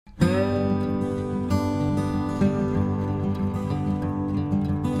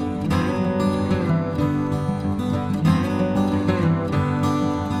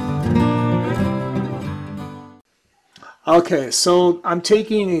Okay, so I'm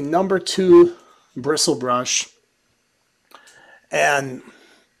taking a number 2 bristle brush, and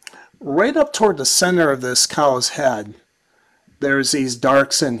right up toward the center of this cow's head, there's these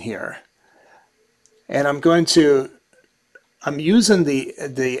darks in here. And I'm using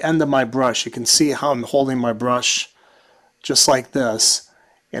the end of my brush. You can see how I'm holding my brush just like this.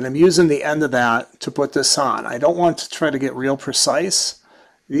 And I'm using the end of that to put this on. I don't want to try to get real precise.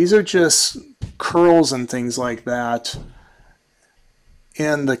 These are just curls and things like that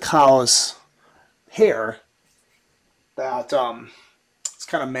in the cow's hair that it's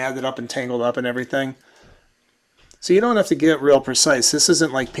kind of matted up and tangled up and everything. So you don't have to get real precise. This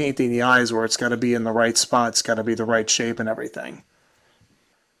isn't like painting the eyes where it's got to be in the right spot. It's got to be the right shape and everything.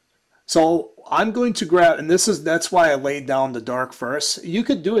 So I'm going to grab, and that's why I laid down the dark first. You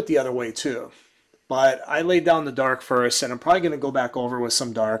could do it the other way too, but I laid down the dark first, and I'm probably going to go back over with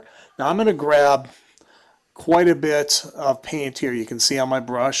some dark. Now I'm going to grab quite a bit of paint here. You can see on my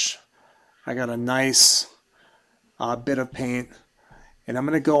brush, I got a nice bit of paint, and I'm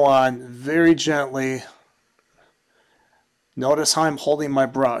going to go on very gently. Notice how I'm holding my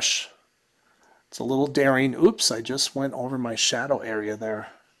brush. It's a little daring. Oops, I just went over my shadow area there.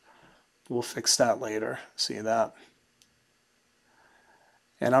 We'll fix that later. See that?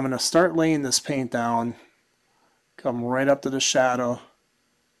 And I'm going to start laying this paint down. Come right up to the shadow.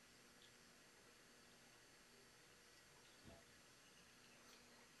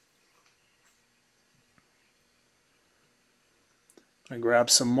 I grab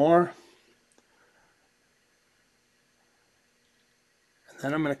some more. And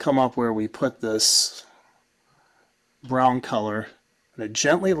then I'm going to come up where we put this brown color. And I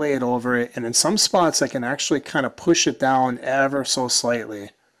gently lay it over it, and in some spots I can actually kind of push it down ever so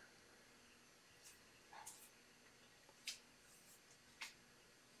slightly.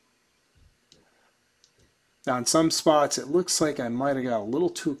 Now in some spots it looks like I might have got a little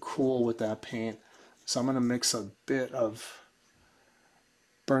too cool with that paint, so I'm going to mix a bit of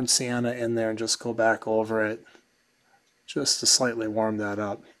burnt sienna in there and just go back over it just to slightly warm that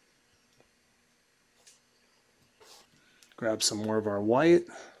up. Grab some more of our white.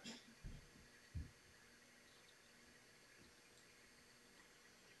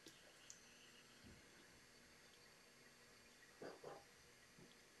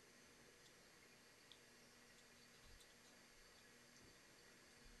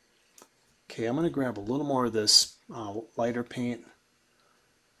 Okay, I'm going to grab a little more of this lighter paint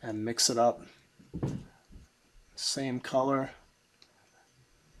and mix it up. Same color.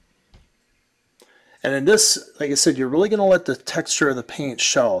 And in this, like I said, you're really going to let the texture of the paint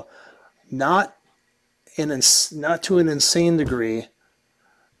show. Not to an insane degree,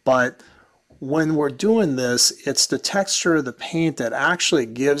 but when we're doing this, it's the texture of the paint that actually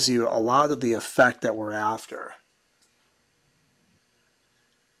gives you a lot of the effect that we're after.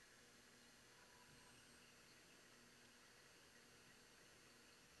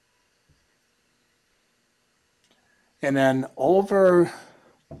 And then over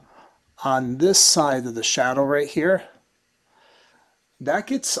on this side of the shadow right here, that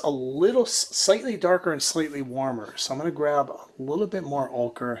gets a little slightly darker and slightly warmer. So I'm going to grab a little bit more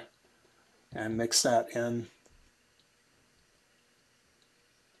ochre and mix that in.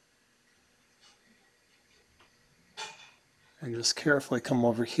 And just carefully come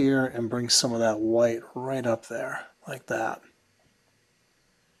over here and bring some of that white right up there, like that.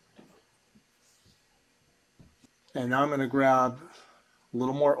 And now I'm going to grab a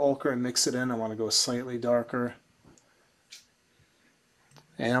little more ochre and mix it in. I want to go slightly darker.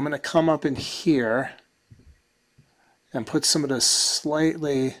 And I'm going to come up in here and put some of this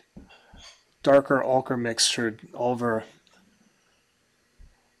slightly darker ochre mixture over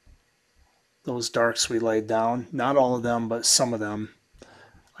those darks we laid down. Not all of them, but some of them.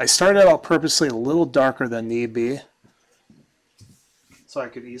 I started out purposely a little darker than need be, so I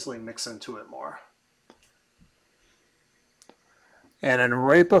could easily mix into it more. And then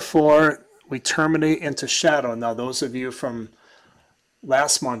right before we terminate into shadow, now those of you from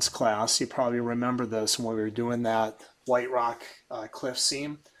last month's class, you probably remember this when we were doing that White Rock cliff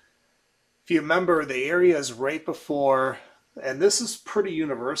seam. If you remember, the areas right before, and this is pretty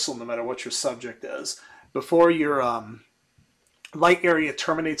universal no matter what your subject is, before your light area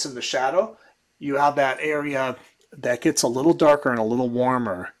terminates in the shadow, you have that area that gets a little darker and a little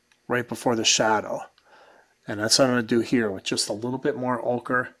warmer right before the shadow. And that's what I'm going to do here with just a little bit more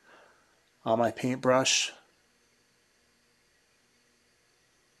ochre on my paintbrush.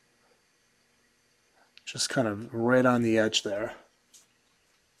 Just kind of right on the edge there.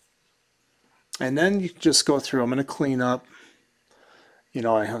 And then you just go through, I'm going to clean up. You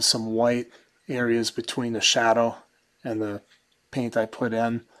know, I have some white areas between the shadow and the paint I put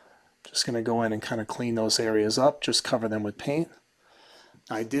in. Just going to go in and kind of clean those areas up, just cover them with paint.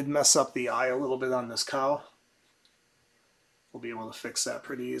 I did mess up the eye a little bit on this cow. We'll be able to fix that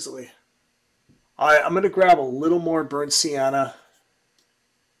pretty easily. All right, I'm going to grab a little more burnt sienna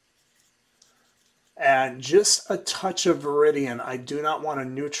and just a touch of Viridian. I do not want to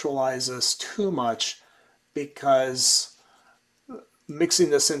neutralize this too much because mixing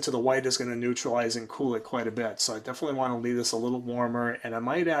this into the white is going to neutralize and cool it quite a bit. So I definitely want to leave this a little warmer, and I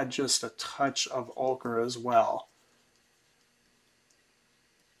might add just a touch of ochre as well.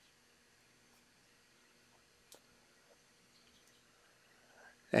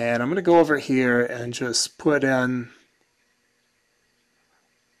 And I'm going to go over here and just dab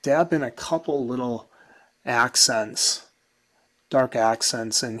in a couple little accents, dark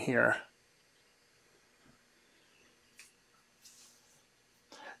accents in here.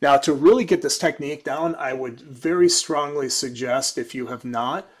 Now, to really get this technique down, I would very strongly suggest, if you have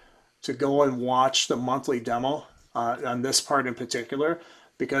not, to go and watch the monthly demo on this part in particular,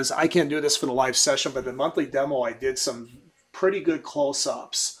 because I can't do this for the live session, but the monthly demo, I did some pretty good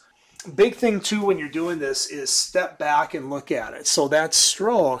close-ups. Big thing too when you're doing this is step back and look at it. So that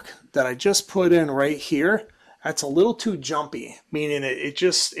stroke that I just put in right here, that's a little too jumpy, meaning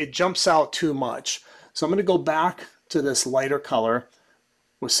it jumps out too much. So I'm going to go back to this lighter color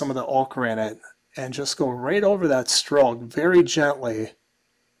with some of the ochre in it and just go right over that stroke very gently.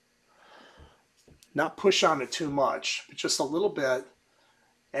 Not push on it too much, but just a little bit,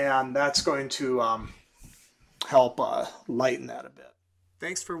 and that's going to help lighten that a bit.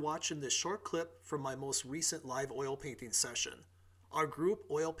 Thanks for watching this short clip from my most recent live oil painting session. Our group,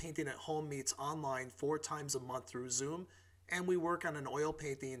 Oil Painting at Home, meets online 4 times a month through Zoom, and we work on an oil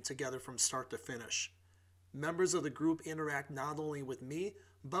painting together from start to finish. Members of the group interact not only with me,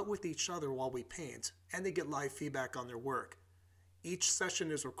 but with each other while we paint, and they get live feedback on their work. Each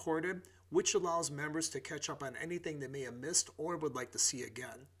session is recorded, which allows members to catch up on anything they may have missed or would like to see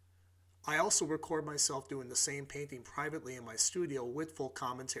again. I also record myself doing the same painting privately in my studio with full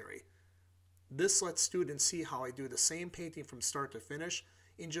commentary. This lets students see how I do the same painting from start to finish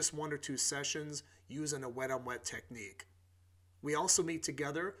in just 1 or 2 sessions using a wet-on-wet technique. We also meet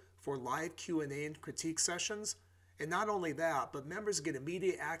together for live Q&A and critique sessions, and not only that, but members get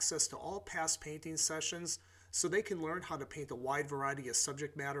immediate access to all past painting sessions so they can learn how to paint a wide variety of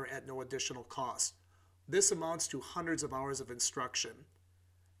subject matter at no additional cost. This amounts to hundreds of hours of instruction.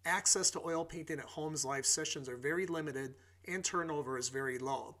 Access to Oil Painting at Home's live sessions are very limited and turnover is very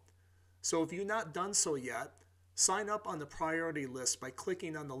low. So if you've not done so yet, sign up on the priority list by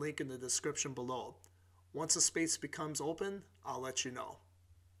clicking on the link in the description below. Once a space becomes open, I'll let you know.